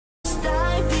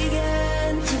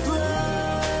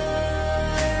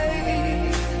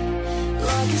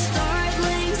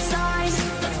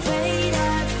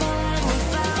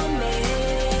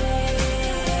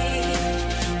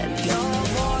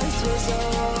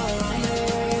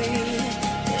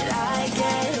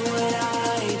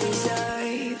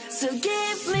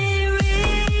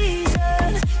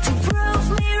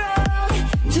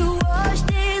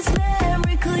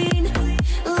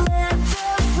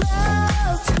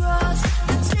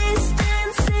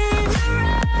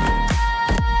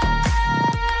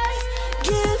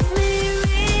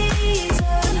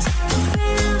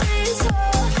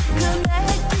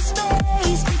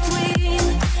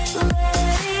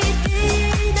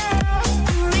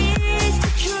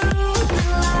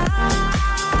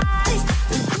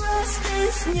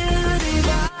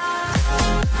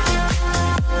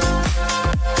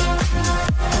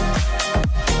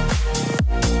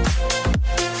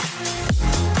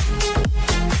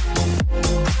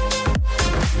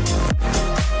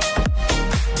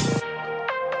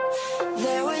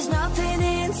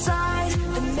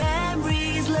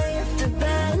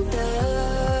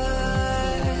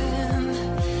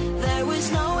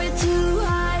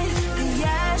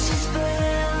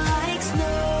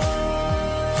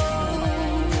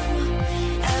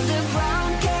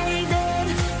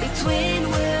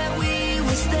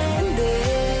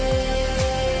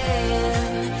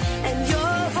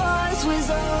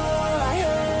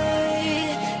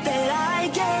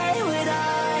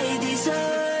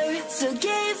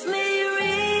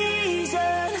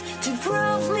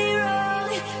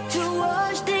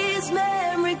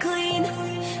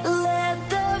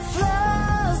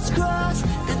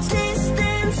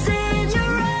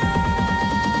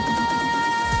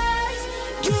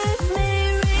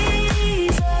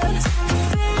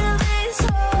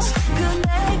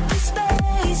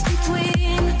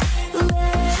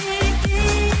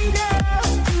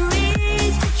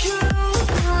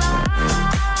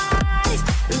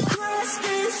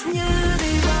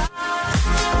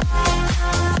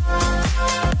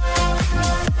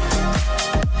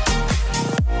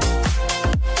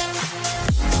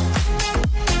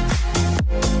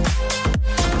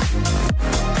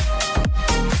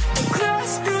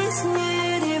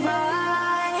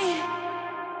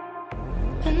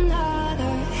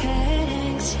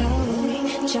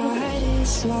is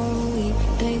slowly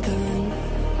taken,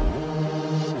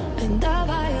 and the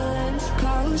violence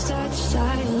caused such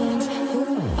silence.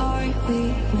 Who are we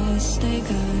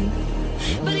mistaken?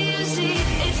 But you see,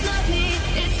 it's not me,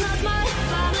 it's not my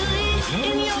family.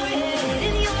 In your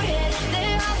head,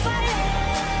 they're all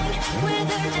fighting with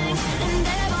their tanks and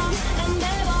their bombs and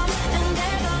their bombs and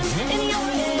their guns. In your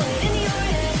head,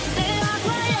 they're all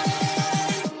quiet.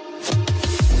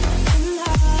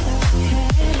 Another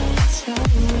head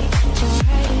slowly,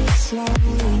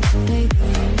 slowly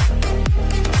taken,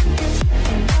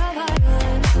 and the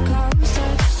violence caused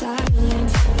such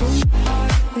silence. Who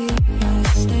are we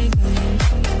mistaken?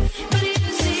 But you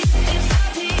see, it's not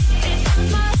me, it's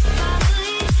not my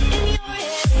family. In your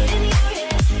head,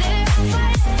 they're all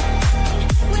fighting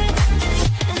with their tanks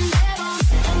and their bombs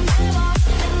and their bombs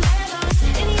and their guns.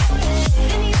 In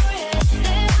your head,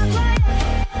 they're all quiet.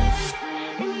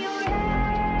 In your head,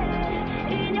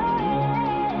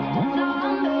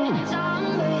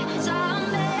 zombie,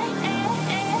 zombie,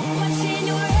 what's in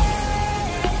your head?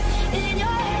 In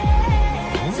your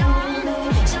head, zombie,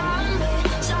 zombie,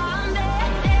 zombie.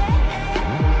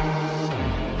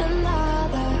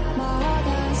 Another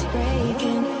mother's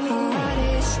breaking, heart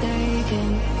is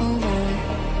taking over.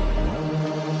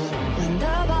 When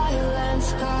the violence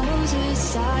causes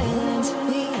silence,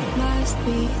 we must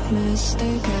be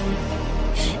mistaken.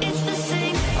 It's the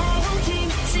same old team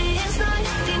since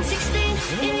 1916.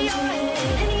 In your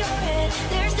head,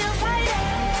 they're still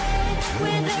fighting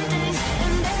with their tanks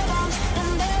and their bombs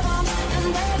and their bombs and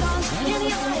their guns. In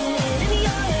your head,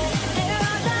 they're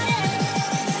all dying.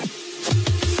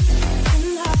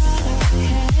 Another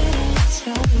head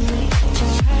slowly,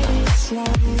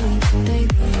 slowly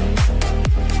taken,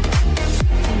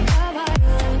 and the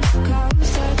violence caused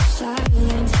such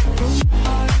silence. Who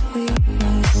are we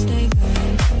mistaken?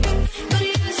 But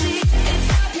you see, it's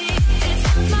not me, it's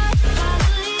not my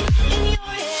family. In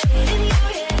your head,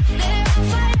 they're all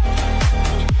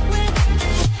fighting with their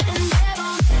tanks and their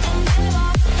bombs and their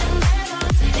bombs and their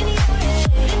guns. In your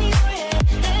head,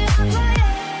 they're all quiet.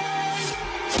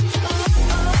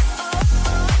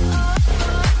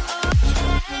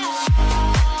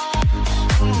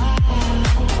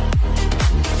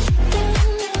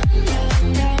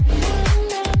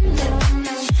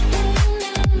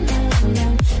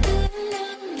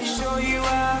 Show you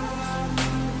out.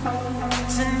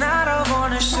 Tonight I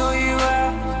wanna show you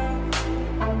out.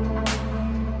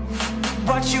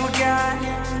 What you got,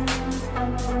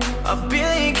 a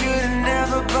billion could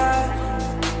never buy.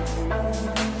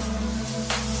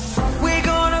 We're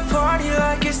gonna party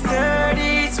like it's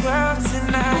 30-12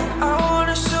 tonight. I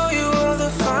wanna show you all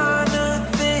the finer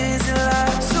things in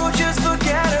life. So just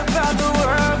forget about the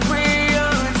world we're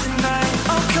on tonight.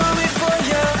 I'm coming for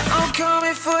you, I'm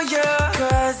coming for you.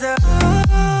 'Cause all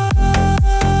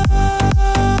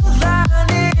I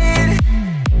need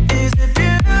is the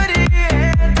beauty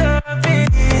and the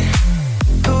beat.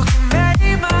 Who can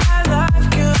make my life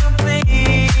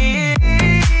complete?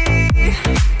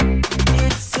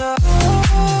 It's all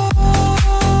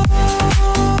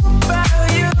about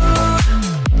you.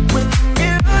 When the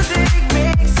music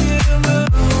makes you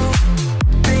move,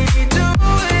 baby, do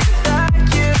it like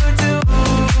you do.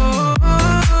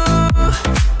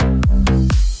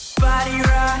 Body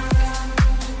rock,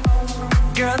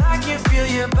 girl, I can feel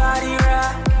your body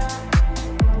rock.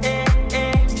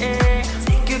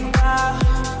 Take a bow.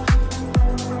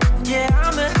 Yeah,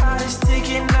 I'm the hottest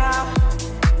ticket now.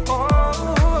 Oh,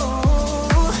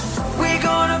 we're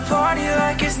gonna party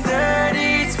like it's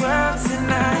 30-12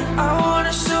 tonight. I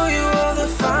wanna show you all the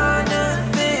finer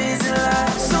things in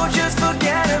life. So just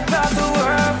forget about the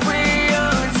world we're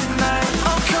on tonight.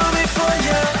 I'm coming for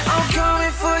you, I'm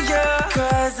coming for you.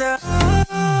 'Cause all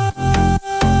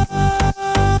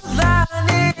I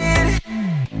need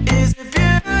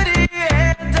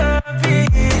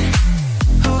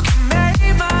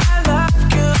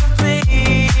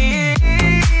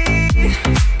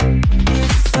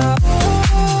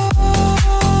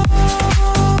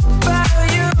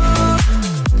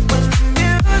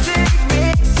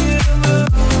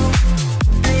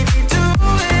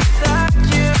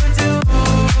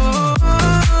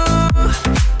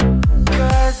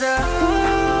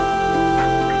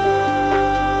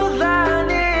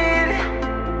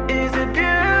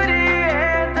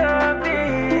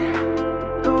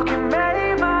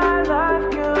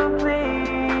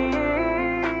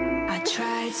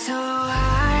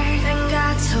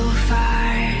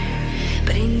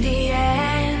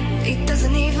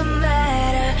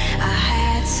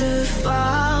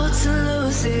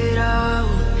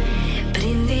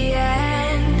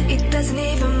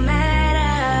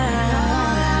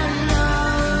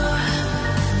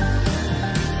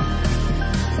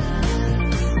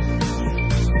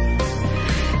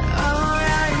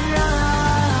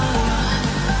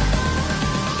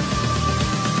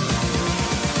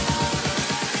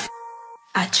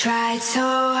tried so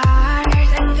hard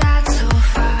and got so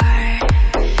far,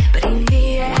 but in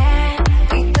the end,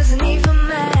 it doesn't even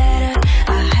matter.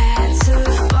 I had to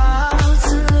fall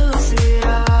to lose it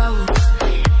all,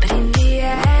 but in the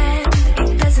end,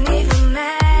 it doesn't even matter.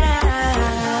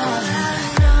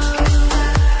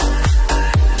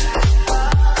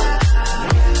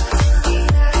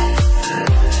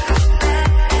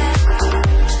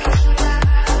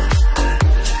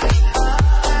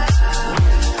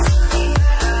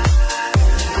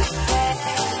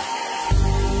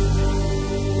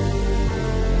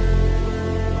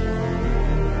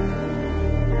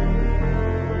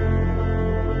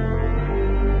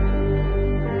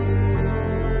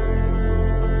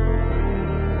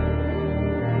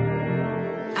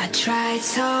 I tried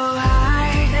so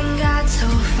hard and got so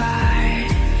far,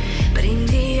 but in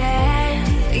the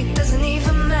end, it doesn't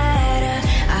even matter.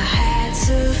 I had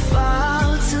to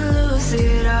fall to lose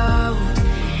it all,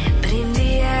 but in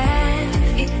the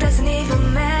end, it doesn't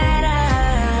even matter.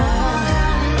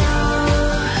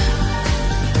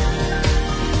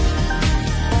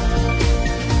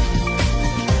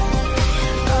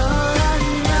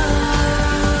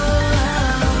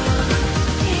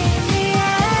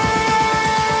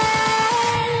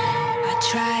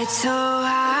 Tried so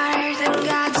hard and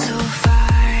got so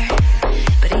far,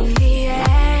 but in the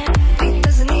end, it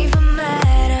doesn't even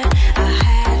matter. I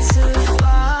had to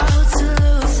fall to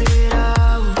lose it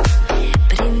all,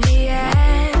 but in the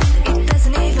end, it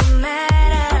doesn't even matter.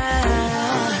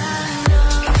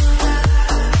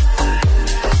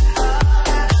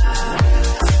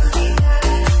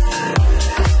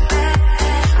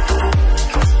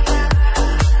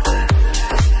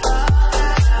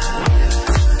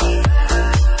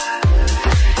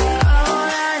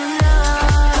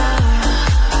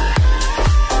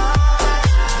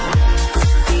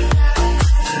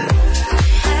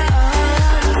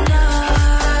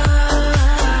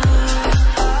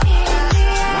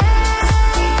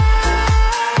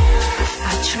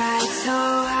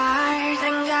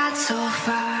 So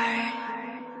far.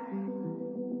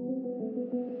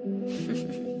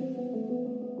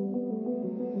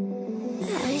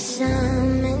 I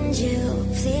summoned you,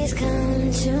 please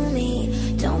come to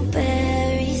me. Don't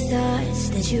bury thoughts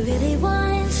that you really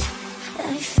want.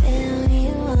 I fill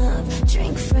you up,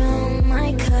 drink from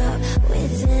my cup.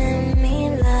 Within me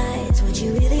lies what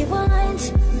you really want.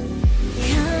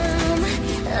 Come,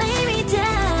 lay me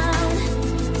down,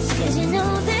 'cause you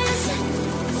know this,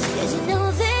 'cause you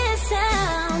know this.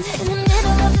 In the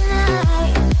middle of the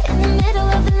night, in the middle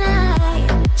of the night,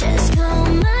 just call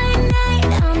my name,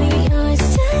 I'll be yours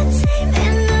to tame.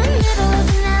 In the middle of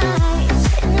the night,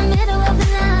 in the middle of the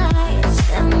night,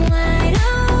 I'm wide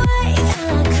awake,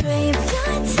 I crave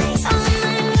your taste all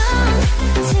night long,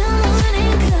 till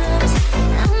morning comes.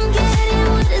 I'm getting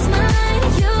what is mine,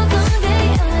 you gon' get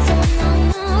yours, oh no,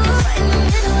 no. In the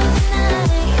middle of the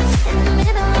night, in the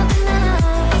middle of the night,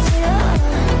 oh.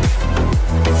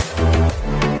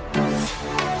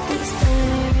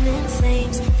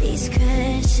 These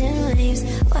crashing waves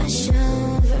wash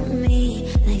over me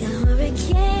like a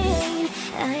hurricane.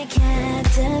 I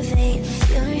captivate,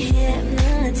 you're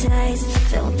hypnotized,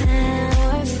 feel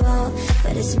powerful,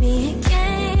 but it's me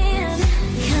again.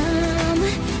 Come,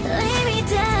 lay me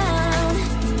down,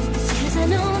 'cause I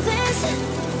know this,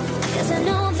 'cause I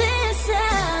know this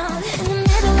sound. In the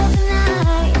middle of the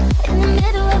night, in the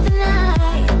middle of the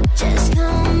night, just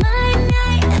call my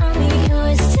name, I'll be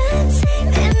yours to tame.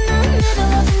 In the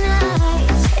middle of the night,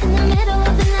 in the middle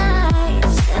of the night,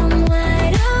 I'm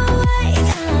wide awake,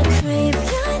 I crave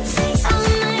your taste all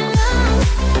night long,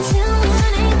 till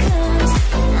morning comes.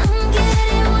 I'm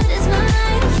getting what is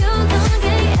mine, you gon'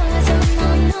 get yours, oh no,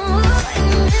 no. In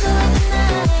the middle of the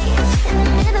night, in the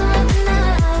middle of the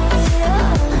night, oh.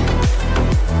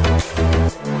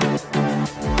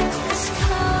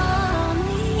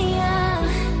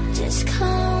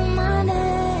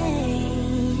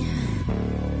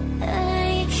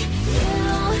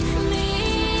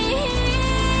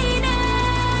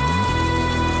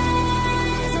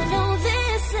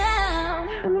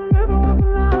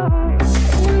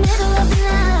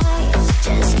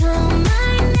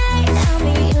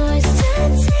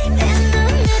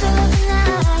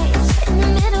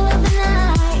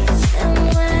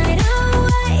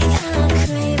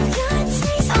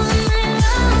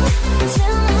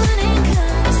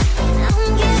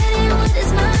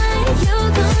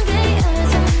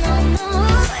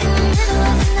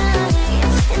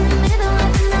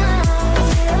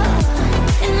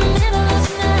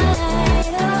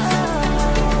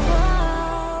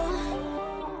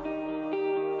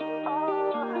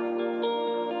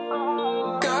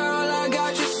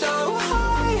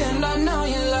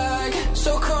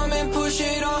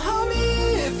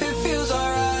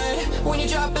 you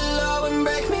drop it low and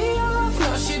break me off.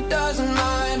 No, she doesn't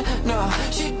mind. No,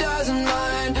 she doesn't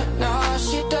mind. No,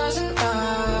 she doesn't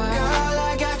mind. Girl,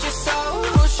 I got you so.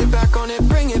 Push it back on it,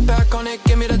 bring it back on it.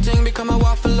 Give me the thing, become a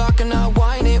waffle lock and I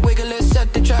whine it. Wiggle it,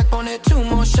 set the track on it. 2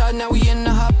 more shots, now we in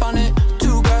the hop on it.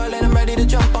 2 girl and I'm ready to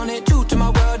jump on it. 2 to my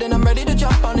world and I'm ready to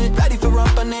jump on it. Ready for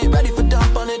rump on it, ready for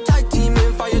dump on it. Tag team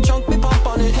in, fire chunk, me pump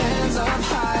on it. Hands up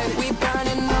high, we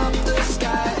burning up the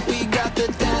sky. We got the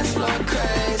dance floor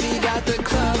crazy, got the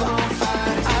club on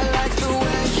fire. I like the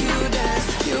way you dance,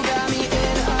 you got me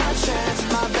in a trance.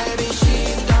 My baby, she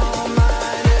don't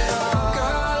mind at all.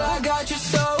 Girl, I got you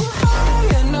so high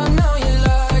and I know you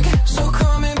like. So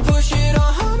come and push it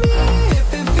on me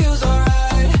if it feels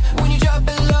alright. When you drop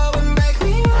it low and break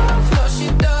me off. No, she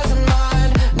doesn't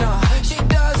mind. No, she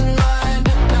doesn't mind.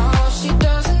 No, she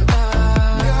doesn't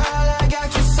mind. Girl, I got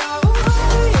you so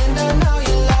high and I know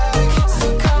you like. So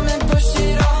come and push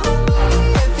it on me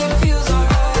if it feels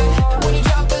alright. When you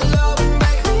drop it low and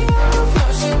break me off. No,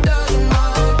 she doesn't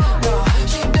mind. No,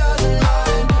 she doesn't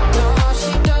mind. No,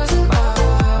 she doesn't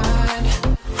mind.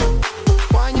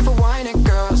 Wine you for wine it,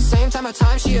 girl. Same time of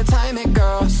time, she a time it,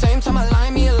 girl. Same time I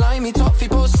line me, top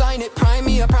people sign it. Prime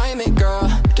me, I prime it, girl.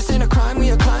 This ain't a crime, we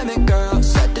a climate, girl.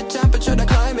 Set the temperature to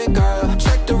climate, girl.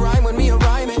 Check the rhyme when we a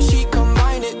rhyme it. She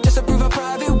combine it, disapprove a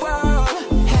private world.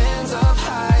 Hands up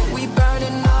high, we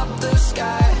burning up the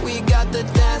sky. We got the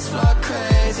dance floor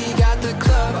crazy, got the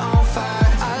club on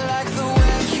fire. I like the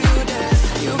way you dance,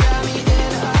 you got me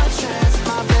in a trance.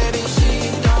 My baby, she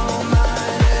don't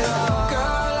mind at all.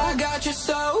 Girl, I got you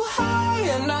so high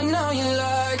and I know you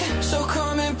like. So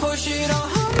come and push it on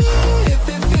me if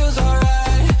it feels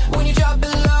alright. When you drop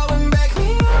it low and break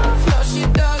me off. No, she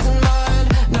doesn't mind.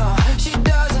 No, she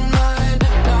doesn't mind.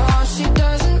 No, she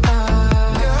doesn't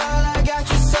mind. Girl, I got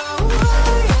you so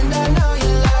high and I know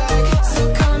you like. So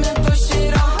come and push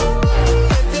it on me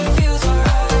if it feels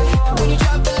alright. When you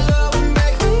drop it low and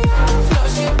break me off. No,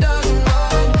 she doesn't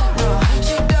mind. No,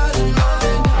 she doesn't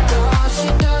mind. No, she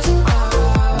doesn't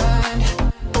mind.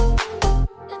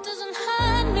 It doesn't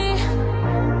hurt me.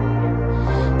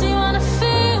 Do you wanna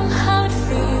feel how it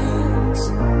feels?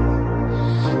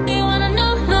 Do you wanna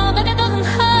know that it doesn't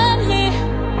hurt me?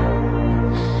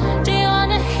 Do you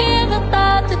wanna hear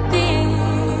about the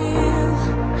deal?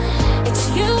 It's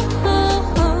you,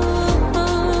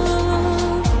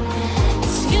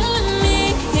 it's you and me.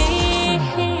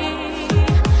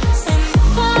 And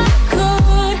if I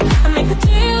could, I'd make a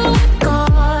deal with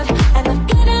God, and I'd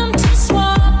get him to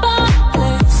swap our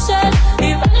places. Be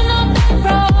running up that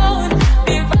road,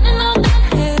 be running up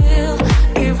that hill,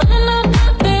 be running up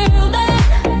that building.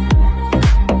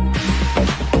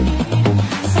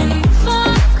 And if I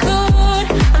could,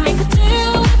 I'd make a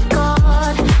deal with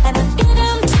God, and I'd get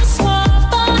him to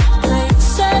swap our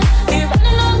places. Be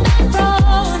running up that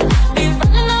road, be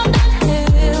running up that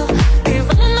hill, be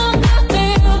running up that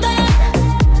building.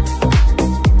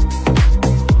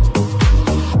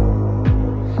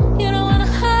 You don't wanna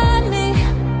hurt me,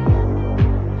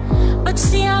 but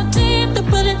see how deep the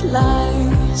bullet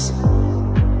lies.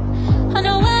 I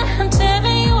know where I'm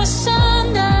tearing you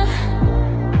asunder.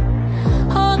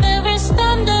 Oh, there is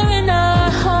thunder in our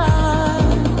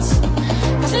hearts.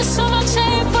 'Cause there's so much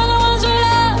hate for the ones we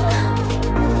love.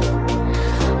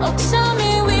 Oh, tell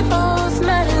me we both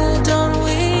matter, don't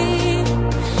we?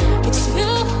 It's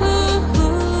you,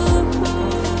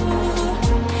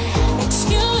 it's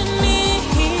you and me.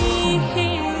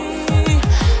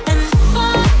 And if I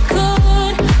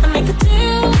could, I'd make a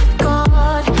deal with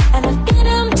God, and I'd get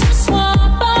him to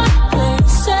swap our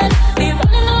places. Be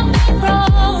running up that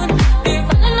road, be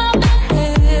running up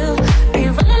that hill, be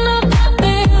running up that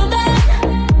building.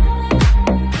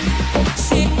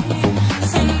 See,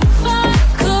 and if I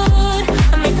could,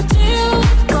 I'd make a deal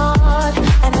with God,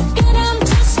 and I'd get him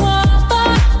to swap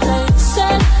our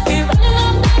places. Be running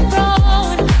up that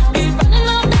road, be running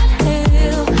up that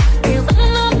hill, be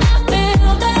running up that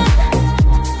building.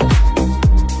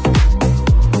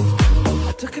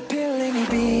 I took a pill in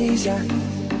Ibiza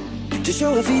to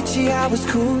show Avicii I was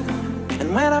cool. And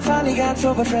when I finally got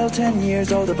sober, felt 10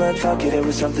 years older. But fuck it, it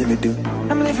was something to do.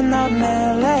 I'm living out in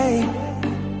LA.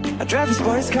 I drive a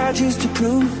sports car just to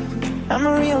prove I'm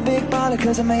a real big baller,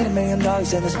 'cause I made $1 million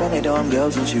and I spent it on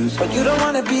girls and shoes. But you don't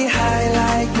wanna be high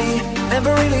like me,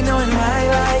 never really knowing why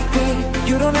like me.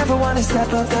 You don't ever wanna step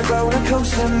off that roller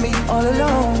coaster and me all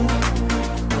alone.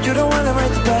 You don't wanna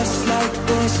ride the bus like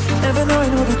this, never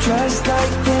knowing who to trust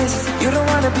like this. You don't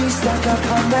wanna be stuck up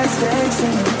on that stage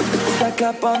singing, stuck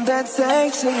up on that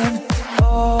stage singing.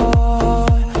 Oh,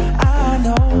 I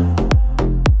know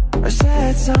are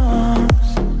sad songs,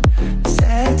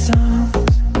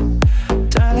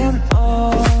 darling. Oh,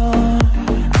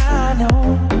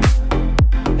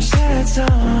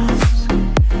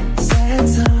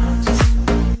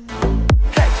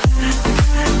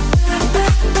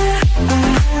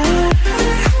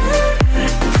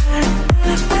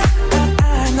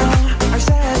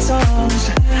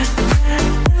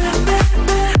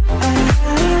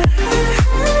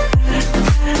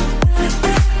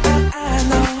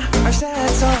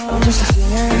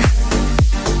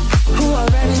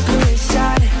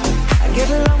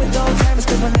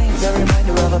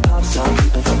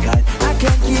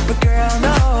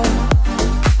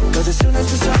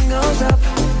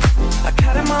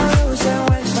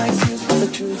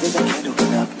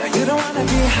 wanna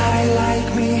be high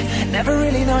like me, never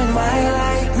really knowing why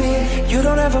like me. You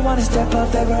don't ever wanna step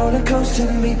off that roller coaster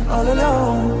and be all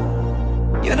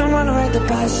alone. You don't wanna ride the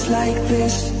bus like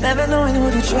this, never knowing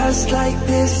who to trust like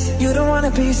this. You don't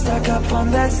wanna be stuck up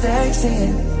on that stage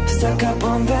singing, stuck up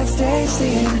on that stage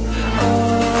singing.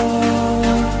 Oh,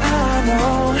 I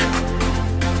know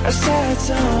our sad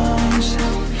songs,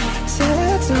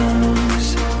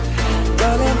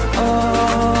 darling. Oh,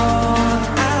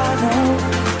 I know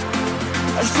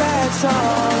our sad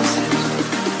songs,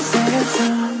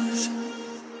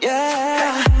 yeah.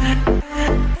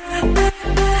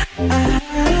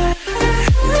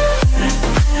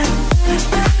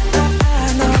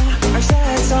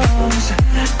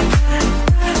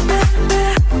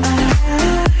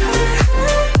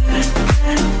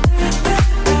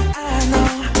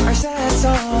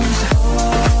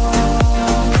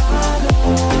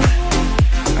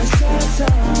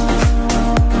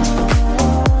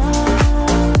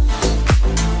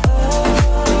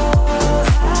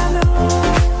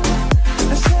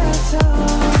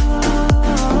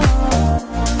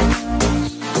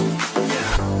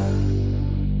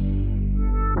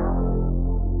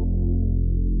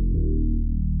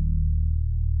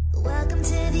 Welcome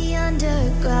to the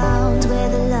underground, where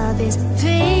the love is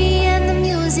free and the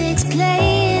music's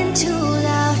playing too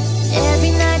loud.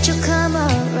 Every night you'll come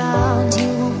around, you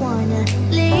won't wanna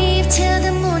leave till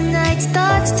the moonlight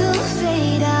starts to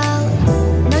fade out.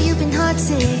 Know you've been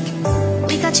heartsick,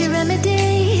 we got your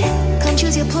remedy. Come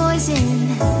choose your poison,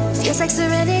 feels like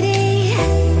serenity.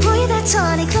 Pour you that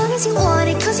tonic, long as you want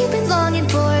it, cause you've been longing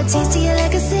for a taste of your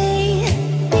legacy.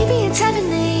 Baby, it's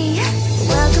heavenly.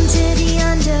 Welcome to the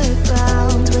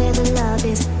underground, where the love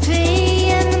is free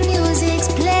and the music's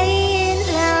playing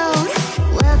loud.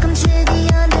 Welcome to the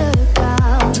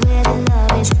underground, where the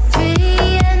love is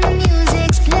free and the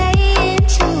music's playing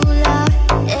too loud.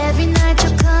 Every night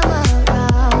you'll come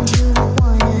around, you won't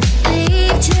wanna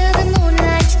leave till the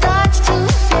moonlight starts to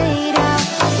fade out.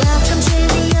 Welcome to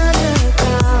the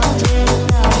underground, where the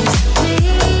love is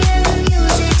free and the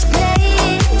music's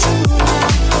playing too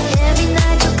loud. Every night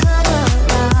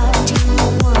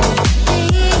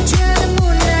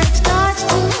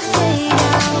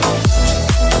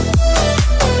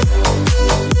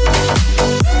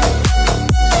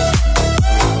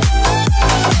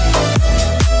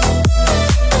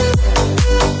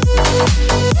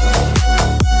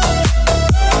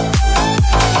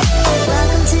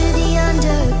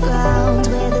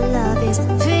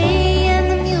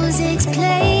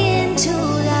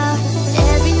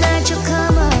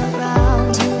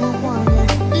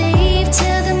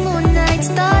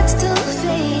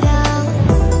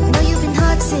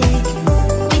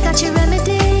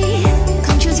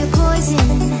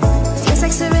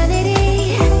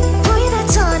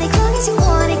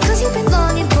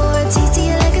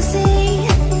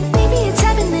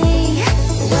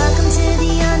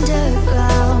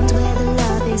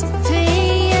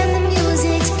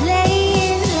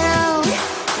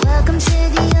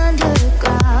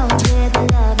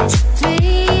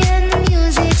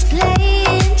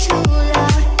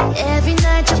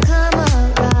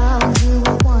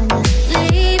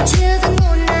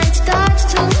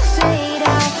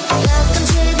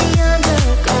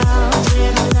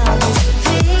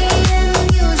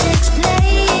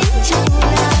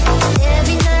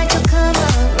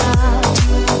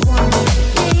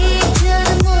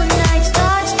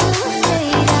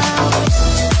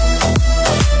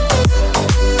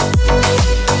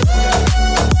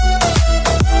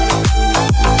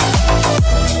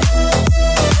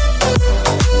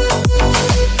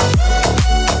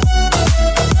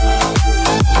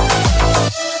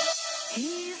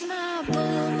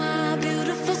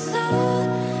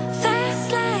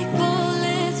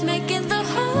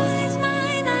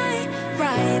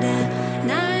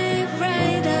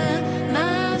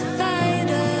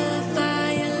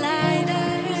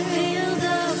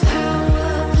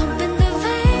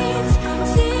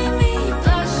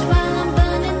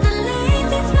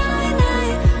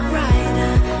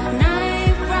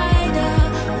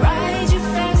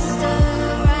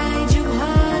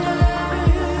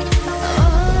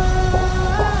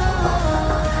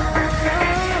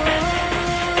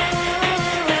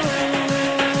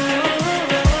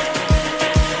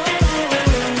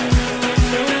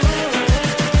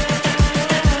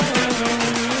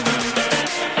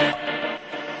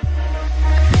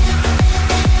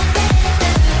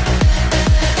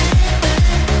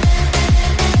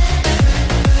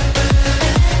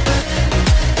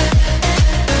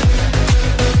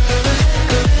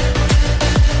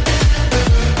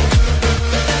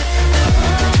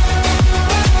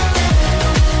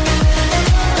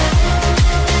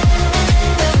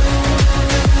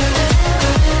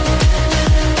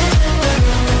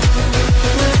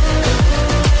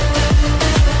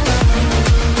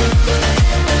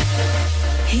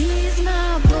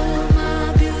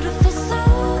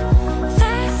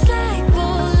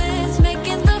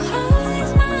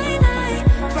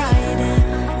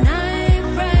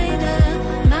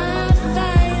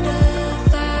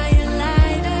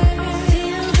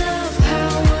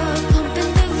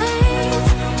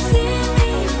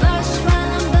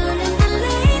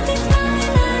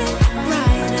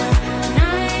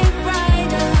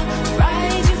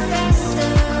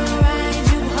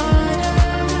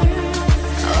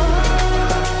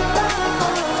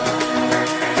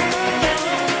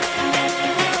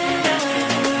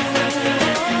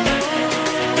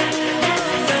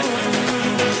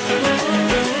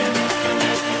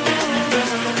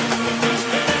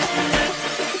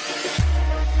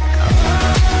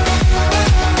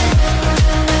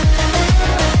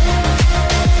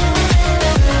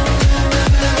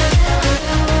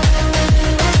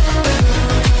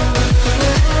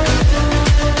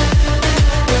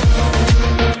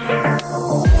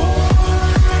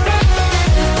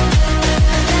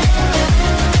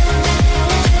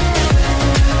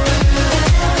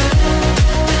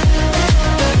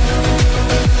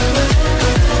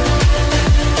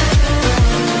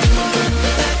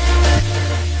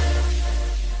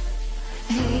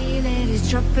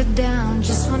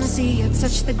wanna see you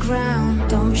touch the ground.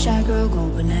 Don't be shy, girl, go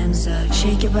bonanza.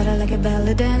 Shake your body like a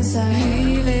ballet dancer.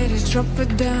 Hey ladies, drop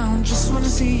it down. Just wanna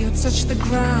see you touch the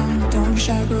ground. Don't be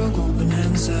shy, girl, go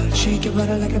bonanza. Shake your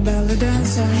body like a ballet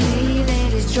dancer. Hey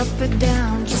ladies, drop it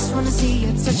down. Just wanna see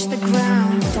you touch the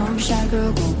ground. Don't be shy,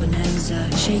 girl, go bonanza.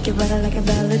 Shake your body like a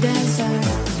ballet dancer.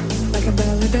 Like a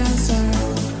ballet dancer.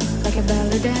 Like a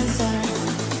ballet dancer.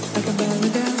 Like a ballet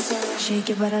dancer. Shake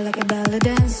your body like a ballet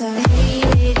dancer. Hey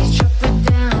ladies, drop it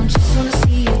down. Just wanna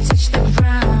see you touch the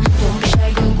ground. Don't be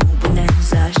shy, go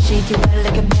bonanza. Shake your body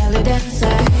like a ballet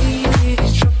dancer. Hey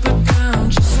ladies, drop it down.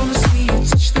 Just wanna see you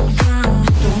touch the ground.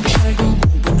 Don't be shy, go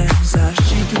bonanza.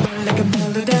 Shake your body like a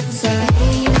ballet dancer.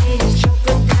 Hey ladies, drop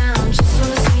it down. Just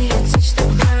wanna see you touch the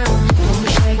ground. Don't be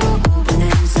shy, go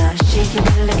bonanza. Shake your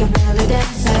body like a ballet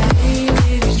dancer. Hey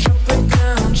ladies, drop it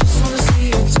down. Just wanna see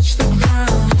you touch the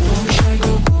ground. Don't be shy,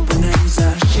 go bonanza.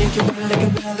 Shake your body like a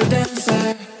ballet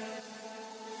dancer.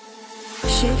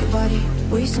 Shake your body,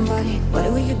 waste somebody.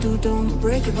 Whatever you do, don't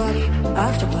break your body.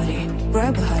 After party,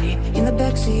 grab a hottie in the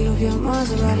backseat of your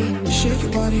Maserati. Shake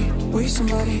your body, waste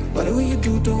somebody. Whatever you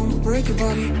do, don't break your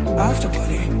body. After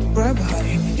party, grab a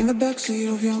hottie in the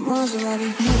backseat of your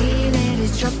Maserati. Hey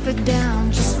ladies, drop it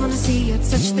down. Just wanna see you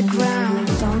touch the ground.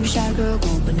 Don't be shy, girl,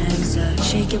 go bonanza.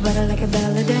 Shake your body like a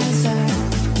ballet dancer.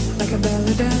 Like a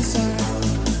ballet dancer.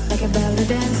 Like a ballet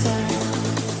dancer.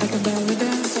 Like a ballet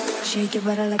dancer. Shake your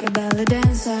body like a ballet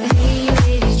dancer. Hey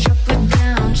ladies, drop it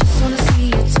down. Just wanna see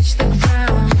you touch the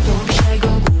ground. Don't be shy,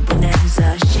 go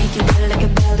bonanza. Shake your body like a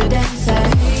ballet dancer.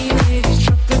 Hey ladies,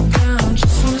 drop it down.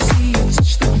 Just wanna see you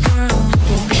touch the ground.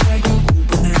 Don't be shy, go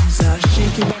bonanza.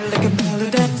 Shake your body like a ballet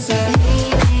dancer.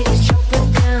 Hey ladies, drop it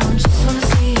down. Just wanna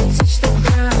see you touch the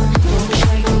ground. Don't be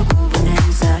shy, go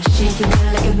bonanza. Shake your body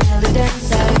like a ballet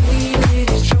dancer. Hey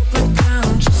ladies, drop it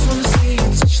down. Just wanna see you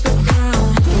touch the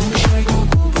ground. Don't be shy, go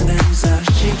bonanza.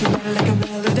 Shake your body like a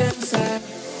ballet dancer.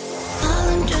 I'll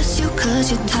undress you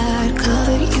cause you're tired.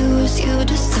 Cover you as you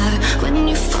decide. When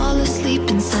you fall asleep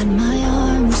inside my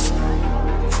arms,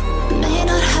 may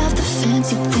not have the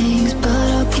fancy things, but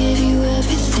I'll give you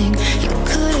everything you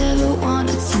could ever want.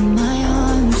 It's in my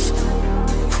arms.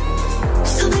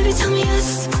 So baby, tell me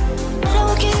yes, and I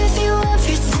will give you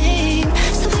everything.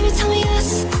 So baby, tell me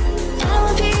yes, and I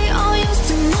will be all yours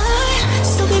tonight.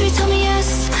 So baby, tell me yes,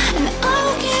 and I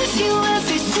will give you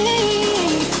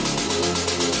everything.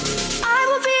 I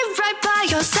will be right by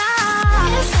your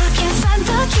side. If I can't find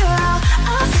the cure,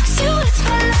 I'll fix you with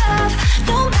my love.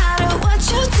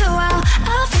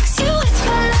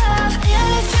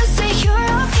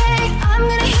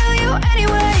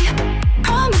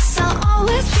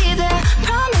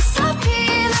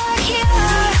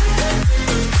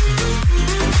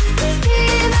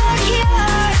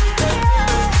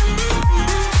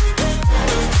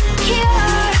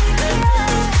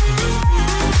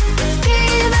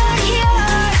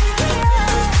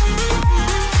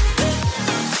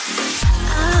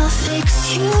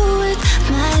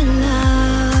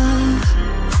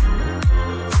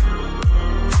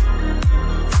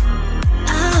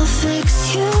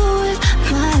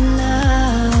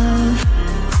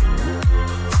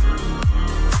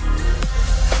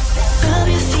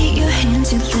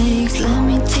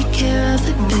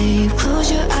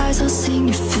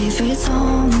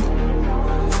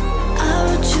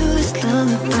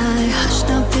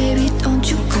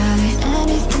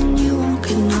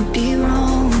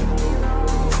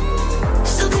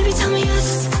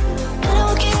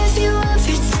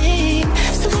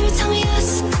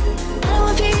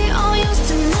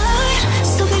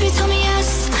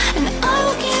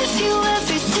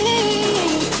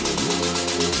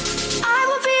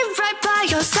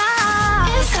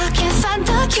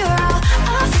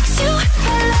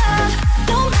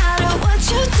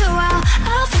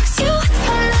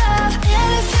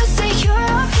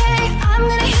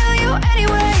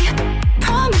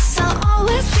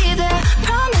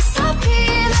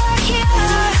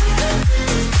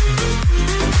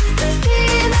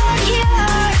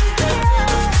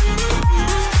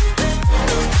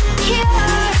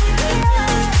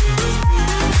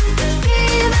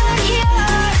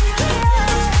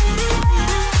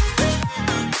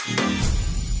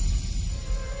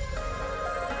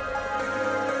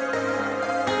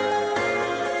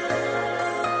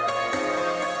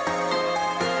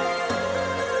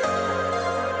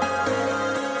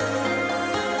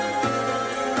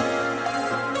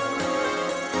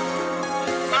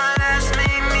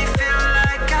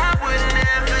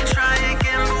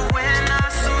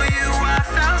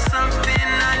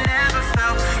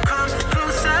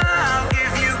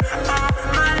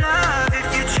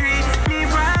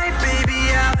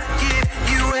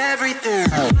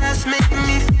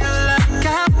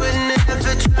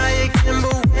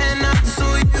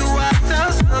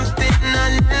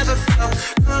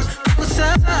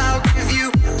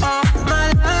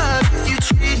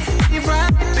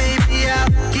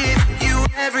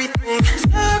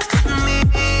 everything sucks to me.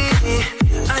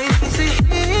 I need to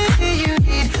hear you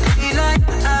need me like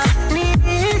I need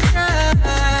ya.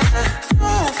 So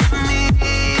for me,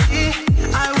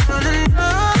 I wanna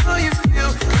know how you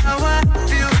feel, how I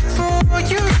feel for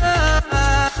you,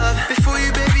 love. Before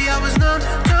you, baby, I was numb,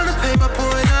 trying to pay my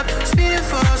point up, speeding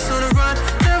fast on the run,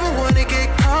 never wanna get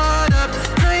caught up.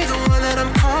 Now you're the one that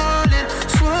I'm calling,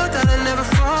 swore that I'll never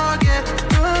forget.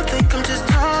 Don't think I'm just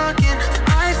talking,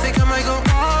 I think I might go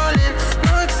all in.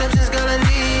 No exceptions, girl, I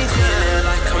need ya. Yeah,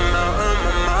 like I'm out of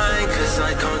my mind, cause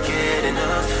I can't get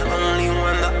enough. Only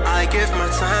one that I give my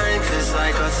time, cause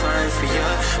I got time for ya.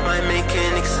 Might make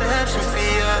an exception for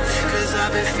ya, cause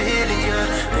I've been feeling ya.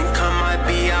 Think I might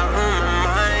be out of my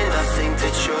mind, I think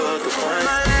that you're the one.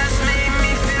 My last made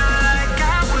me feel like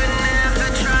I would never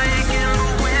try again,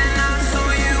 but when I saw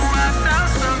you, I felt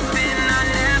something I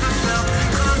never felt.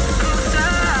 Come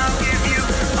closer, I'll give you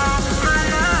all my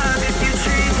love. If you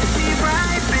treat me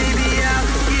right, baby, I'll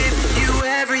give you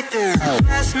everything.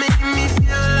 Last made me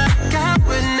feel like I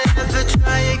would never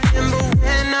try again, but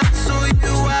when I saw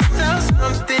you, I felt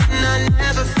something I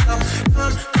never felt.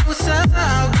 Come closer,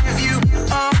 I'll give you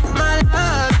all my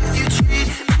love. If you treat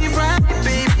me right,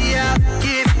 baby, I'll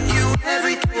give you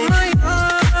everything. My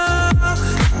all,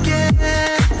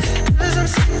 yeah, cause I'm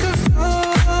sick of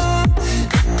holding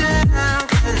down.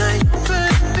 And I put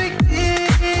a big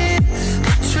deal,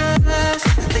 trust,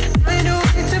 they find a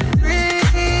way to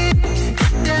break it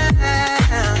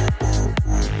down.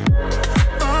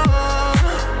 Oh,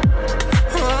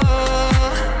 oh,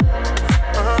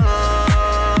 oh.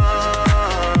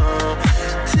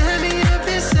 Tear me up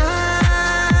inside,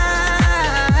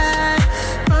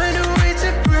 find a way to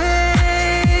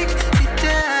break it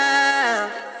down.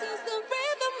 This is the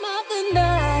rhythm of the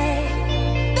night,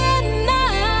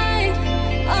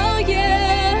 oh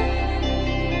yeah.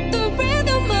 The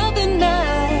rhythm of the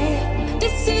night.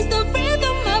 This is the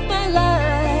rhythm of my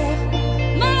life,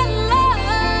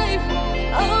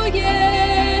 oh yeah.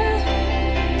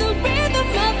 The rhythm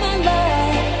of my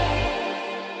life.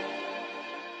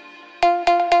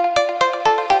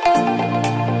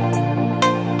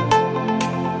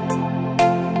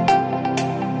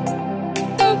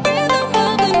 The rhythm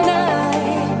of the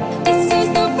night. This is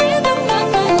the rhythm of my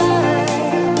life,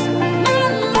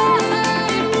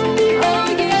 oh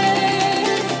yeah.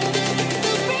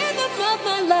 The rhythm of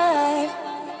my life.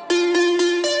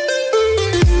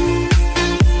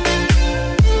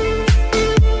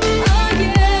 Oh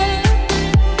yeah.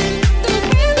 The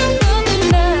rhythm of the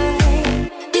night.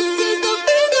 This is the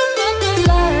rhythm of my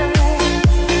life,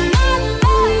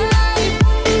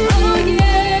 oh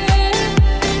yeah.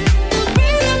 The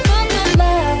rhythm of my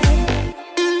life.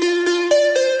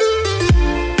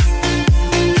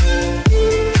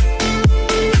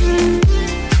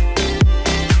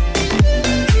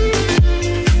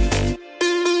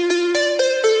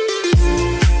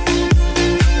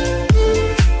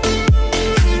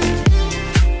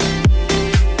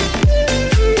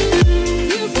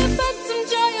 You can put some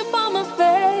joy upon my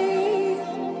face.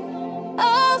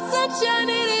 Oh, sunshine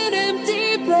in an empty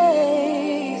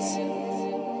place.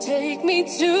 Take me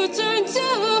to turn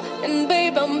two, and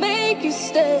babe, I'll make you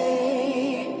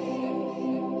stay.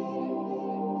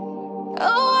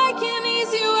 Oh, I can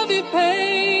ease you of your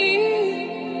pain.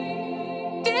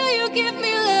 Feel you give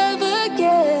me love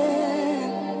again.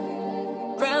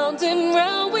 Round and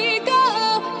round we go,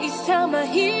 each time I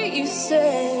hear you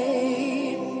say